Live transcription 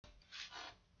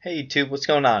Hey YouTube, what's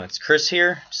going on? It's Chris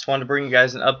here. Just wanted to bring you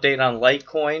guys an update on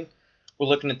Litecoin. We're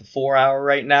looking at the 4-hour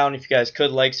right now, and if you guys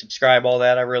could like, subscribe, all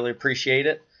that, I really appreciate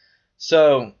it.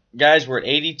 So, guys, we're at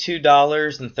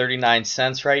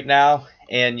 $82.39 right now,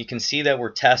 and you can see that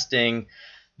we're testing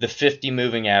the 50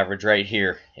 moving average right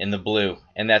here in the blue,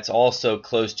 and that's also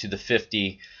close to the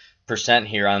 50%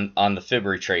 here on the fib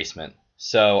retracement.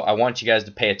 So I want you guys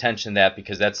to pay attention to that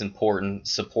because that's important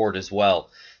support as well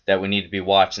that we need to be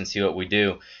watching and see what we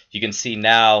do. You can see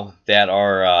now that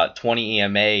our 20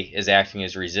 EMA is acting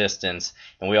as resistance,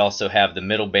 and we also have the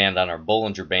middle band on our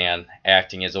Bollinger Band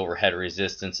acting as overhead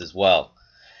resistance as well.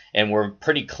 And we're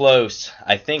pretty close.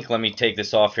 I think, let me take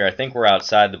this off here, I think we're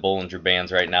outside the Bollinger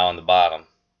Bands right now on the bottom.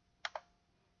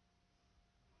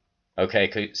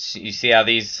 Okay, you see how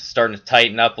these starting to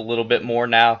tighten up a little bit more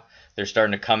now? They're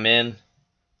starting to come in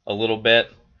a little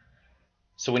bit.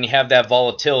 So when you have that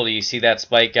volatility, you see that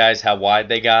spike, guys, how wide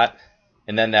they got,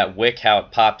 and then that wick, how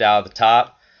it popped out of the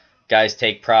top. Guys,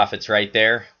 take profits right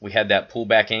there. We had that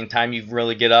pullback. Anytime you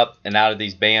really get up and out of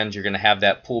these bands, you're going to have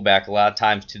that pullback a lot of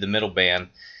times to the middle band,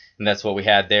 and that's what we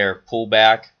had there.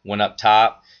 Pullback, went up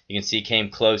top. You can see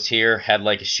came close here, had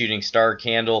like a shooting star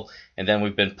candle, and then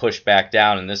we've been pushed back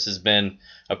down, and this has been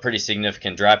a pretty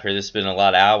significant drop here. This has been a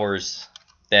lot of hours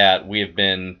that we have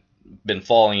been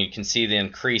falling. You can see the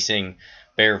increasing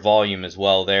bear volume as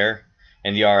well there,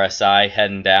 and the RSI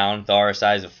heading down. The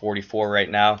RSI is at 44 right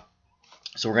now,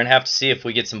 so we're going to have to see if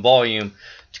we get some volume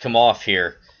to come off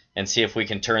here and see if we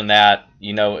can turn that,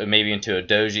 you know, maybe into a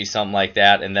doji, something like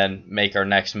that, and then make our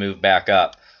next move back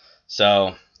up.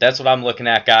 So that's what I'm looking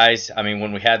at, guys. I mean,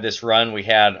 when we had this run, we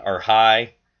had our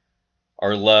high,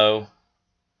 our low,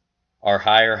 our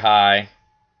higher high,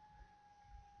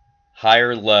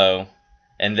 higher low,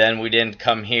 and then we didn't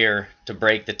come here to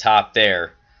break the top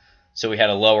there. So we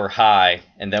had a lower high,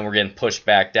 and then we're getting pushed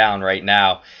back down right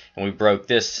now, and we broke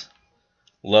this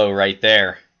low right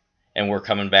there, and we're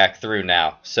coming back through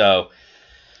now. So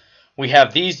we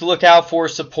have these to look out for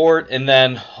support, and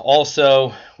then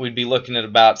also we'd be looking at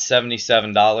about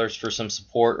 $77 for some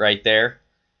support right there.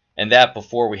 And that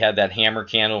before we had that hammer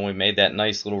candle and we made that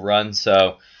nice little run.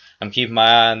 So I'm keeping my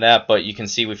eye on that, but you can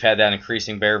see we've had that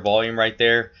increasing bear volume right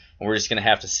there. And we're just going to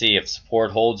have to see if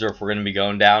support holds or if we're going to be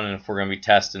going down and if we're going to be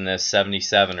testing this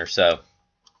 77 or so.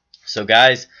 So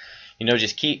guys, you know,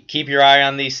 just keep your eye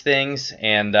on these things,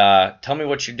 and tell me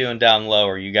what you're doing down low.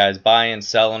 Are you guys buying,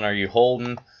 selling? Are you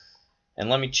holding? And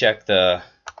let me check the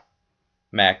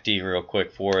MACD real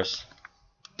quick for us.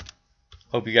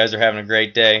 Hope you guys are having a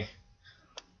great day.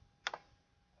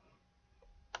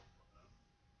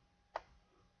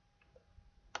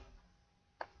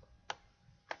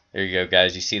 There you go,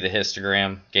 guys. You see the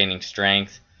histogram gaining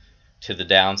strength to the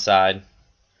downside.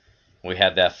 We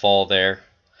had that fall there.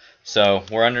 So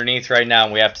we're underneath right now,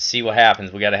 and we have to see what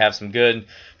happens. We got to have some good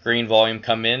green volume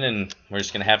come in, and we're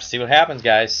just going to have to see what happens,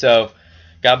 guys. So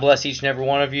God bless each and every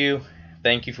one of you.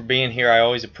 Thank you for being here. I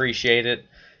always appreciate it.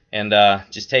 And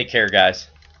just take care, guys.